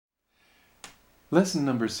Lesson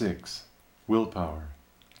number 6, willpower.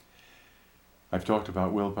 I've talked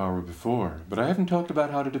about willpower before, but I haven't talked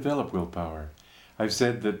about how to develop willpower. I've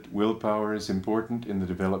said that willpower is important in the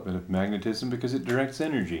development of magnetism because it directs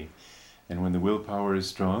energy. And when the willpower is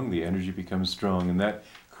strong, the energy becomes strong, and that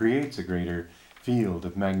creates a greater field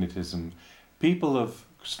of magnetism. People of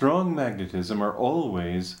strong magnetism are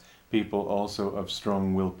always people also of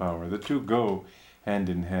strong willpower. The two go hand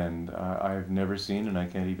in hand. I've never seen, and I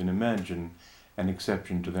can't even imagine, an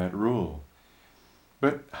exception to that rule.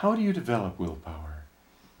 But how do you develop willpower?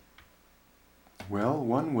 Well,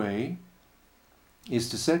 one way is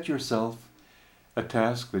to set yourself a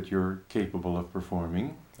task that you're capable of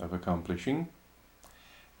performing, of accomplishing,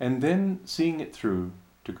 and then seeing it through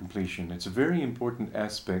to completion. It's a very important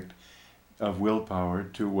aspect of willpower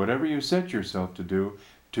to whatever you set yourself to do,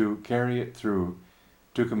 to carry it through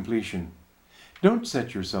to completion. Don't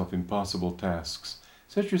set yourself impossible tasks.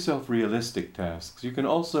 Set yourself realistic tasks. You can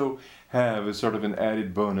also have as sort of an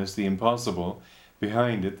added bonus the impossible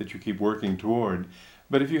behind it that you keep working toward.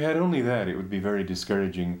 But if you had only that, it would be very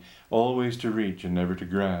discouraging, always to reach and never to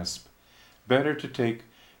grasp. Better to take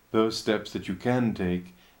those steps that you can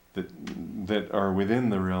take that are within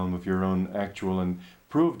the realm of your own actual and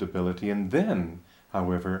proved ability, and then,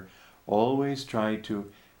 however, always try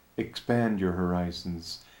to expand your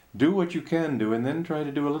horizons. Do what you can do, and then try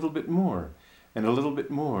to do a little bit more, and a little bit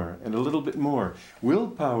more, and a little bit more.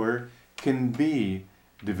 Willpower can be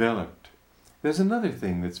developed. There's another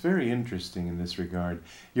thing that's very interesting in this regard.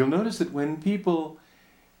 You'll notice that when people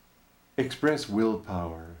express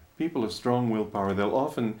willpower, people of strong willpower, they'll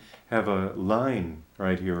often have a line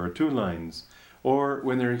right here, or two lines. Or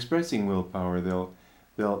when they're expressing willpower,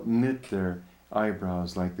 they'll knit their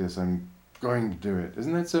eyebrows like this. I'm going to do it.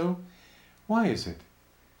 Isn't that so? Why is it?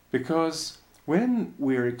 Because when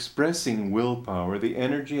we're expressing willpower, the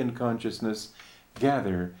energy and consciousness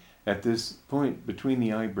gather at this point between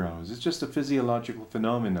the eyebrows. It's just a physiological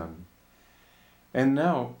phenomenon. And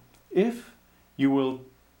now, if you will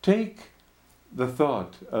take the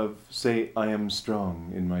thought of, say, I am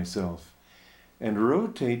strong in myself, and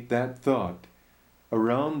rotate that thought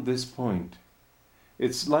around this point,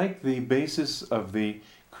 it's like the basis of the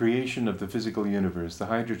creation of the physical universe, the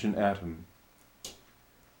hydrogen atom.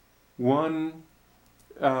 One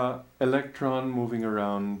electron moving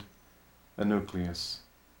around a nucleus,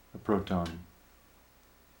 a proton.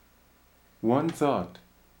 One thought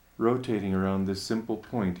rotating around this simple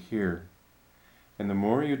point here. And the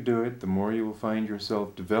more you do it, the more you will find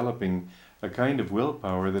yourself developing a kind of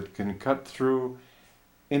willpower that can cut through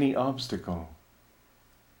any obstacle.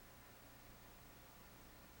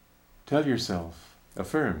 Tell yourself,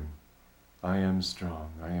 affirm, I am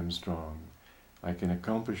strong, I am strong. I can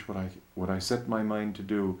accomplish what I set my mind to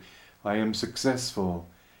do. I am successful,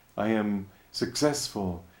 I am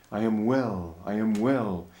successful, I am well, I am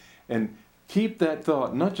well. And keep that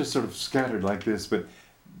thought, not just sort of scattered like this, but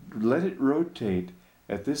let it rotate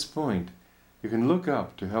at this point. You can look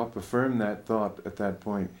up to help affirm that thought at that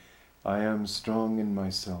point. I am strong in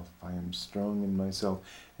myself. I am strong in myself.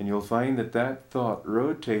 And you'll find that that thought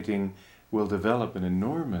rotating will develop an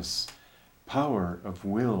enormous power of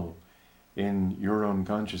will in your own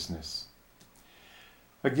consciousness.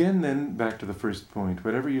 Again then, back to the first point.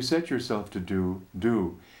 Whatever you set yourself to do,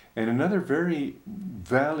 do. And another very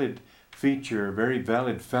valid feature, very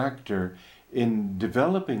valid factor in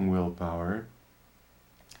developing willpower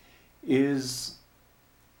is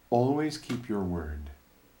always keep your word.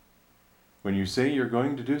 When you say you're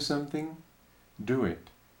going to do something, do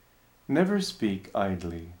it. Never speak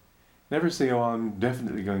idly. Never say, oh, I'm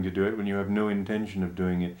definitely going to do it when you have no intention of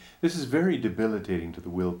doing it. This is very debilitating to the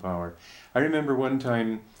willpower. I remember one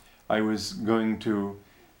time I was going to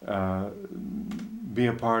be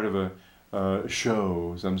a part of a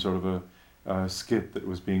show, some sort of a skit that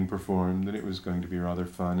was being performed, and it was going to be rather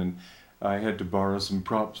fun, and I had to borrow some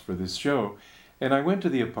props for this show. And I went to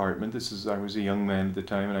the apartment, I was a young man at the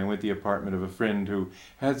time, and I went to the apartment of a friend who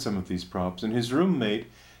had some of these props, and his roommate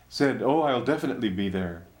said, oh, I'll definitely be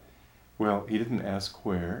there. Well, he didn't ask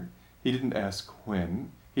where, he didn't ask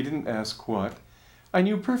when, he didn't ask what. I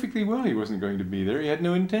knew perfectly well he wasn't going to be there, he had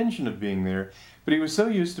no intention of being there, but he was so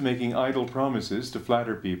used to making idle promises to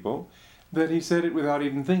flatter people that he said it without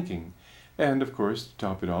even thinking. And of course, to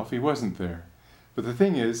top it off, he wasn't there. But the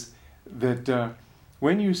thing is that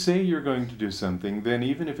when you say you're going to do something, then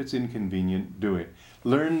even if it's inconvenient, do it.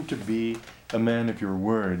 Learn to be a man of your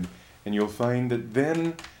word, and you'll find that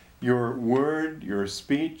then your word, your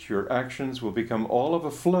speech, your actions will become all of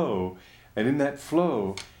a flow, and in that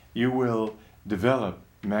flow you will develop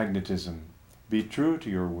magnetism. Be true to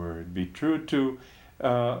your word. Be true to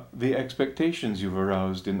the expectations you've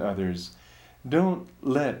aroused in others. Don't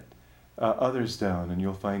let others down, and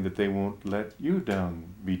you'll find that they won't let you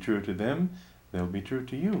down. Be true to them, they'll be true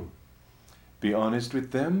to you. Be honest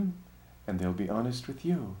with them, and they'll be honest with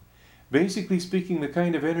you. Basically speaking, the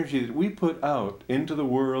kind of energy that we put out into the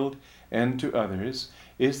world and to others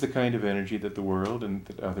is the kind of energy that the world and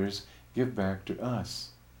that others give back to us.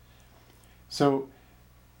 So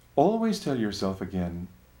always tell yourself again,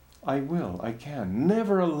 I will, I can.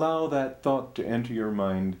 Never allow that thought to enter your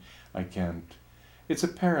mind, I can't. It's a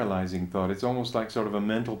paralyzing thought. It's almost like sort of a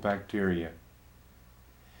mental bacteria.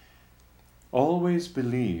 Always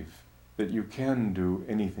believe that you can do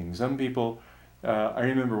anything. Some people, I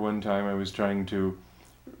remember one time I was trying to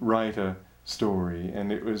write a story,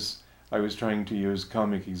 and I was trying to use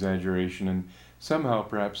comic exaggeration, and somehow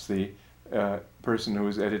perhaps the person who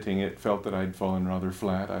was editing it felt that I'd fallen rather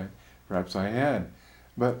flat. Perhaps I had.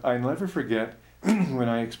 But I'll never forget when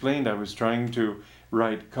I explained I was trying to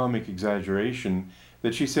write comic exaggeration,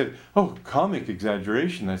 that she said, "Oh, comic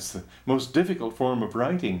exaggeration, that's the most difficult form of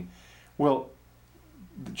writing." Well,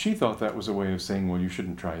 she thought that was a way of saying, well, you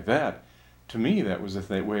shouldn't try that. To me, that was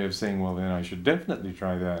a way of saying, well, then I should definitely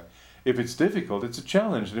try that. If it's difficult, it's a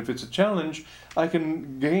challenge. And if it's a challenge, I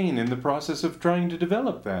can gain in the process of trying to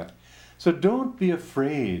develop that. So don't be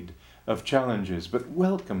afraid of challenges, but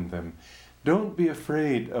welcome them. Don't be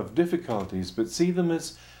afraid of difficulties, but see them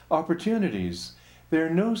as opportunities. There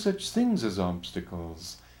are no such things as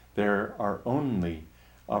obstacles. There are only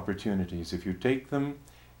opportunities if you take them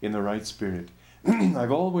in the right spirit.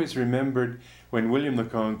 I've always remembered when William the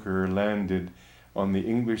Conqueror landed on the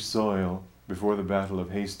English soil before the Battle of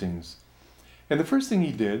Hastings. And the first thing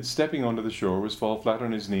he did, stepping onto the shore, was fall flat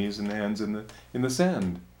on his knees and hands in the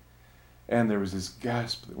sand. And there was this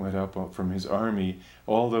gasp that went up from his army.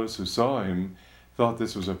 All those who saw him thought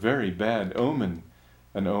this was a very bad omen,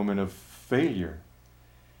 an omen of failure.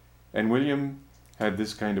 And William had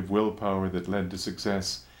this kind of willpower that led to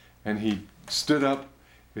success. And he stood up,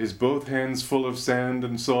 his both hands full of sand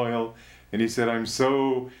and soil, and he said, "I'm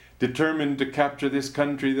so determined to capture this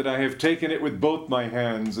country that I have taken it with both my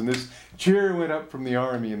hands." And this cheer went up from the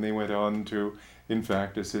army, and they went on to, in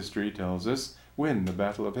fact, as history tells us, win the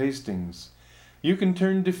Battle of Hastings. You can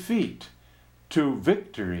turn defeat to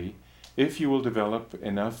victory if you will develop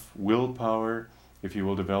enough willpower, if you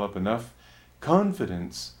will develop enough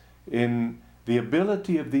confidence in the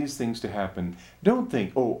ability of these things to happen. Don't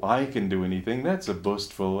think, oh, I can do anything. That's a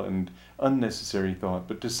boastful and unnecessary thought.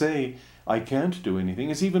 But to say, I can't do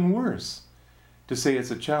anything is even worse. To say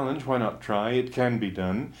it's a challenge, why not try? It can be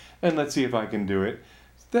done, and let's see if I can do it.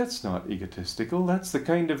 That's not egotistical. That's the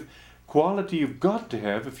kind of quality you've got to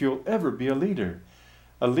have if you'll ever be a leader.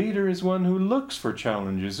 A leader is one who looks for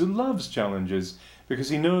challenges, who loves challenges, because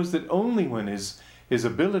he knows that only when his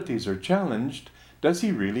abilities are challenged does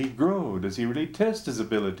he really grow, does he really test his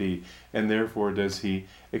ability, and therefore does he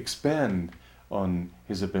expand on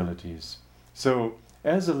his abilities. So,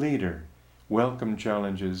 as a leader, welcome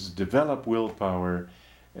challenges, develop willpower,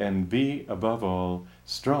 and be, above all,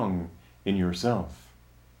 strong in yourself.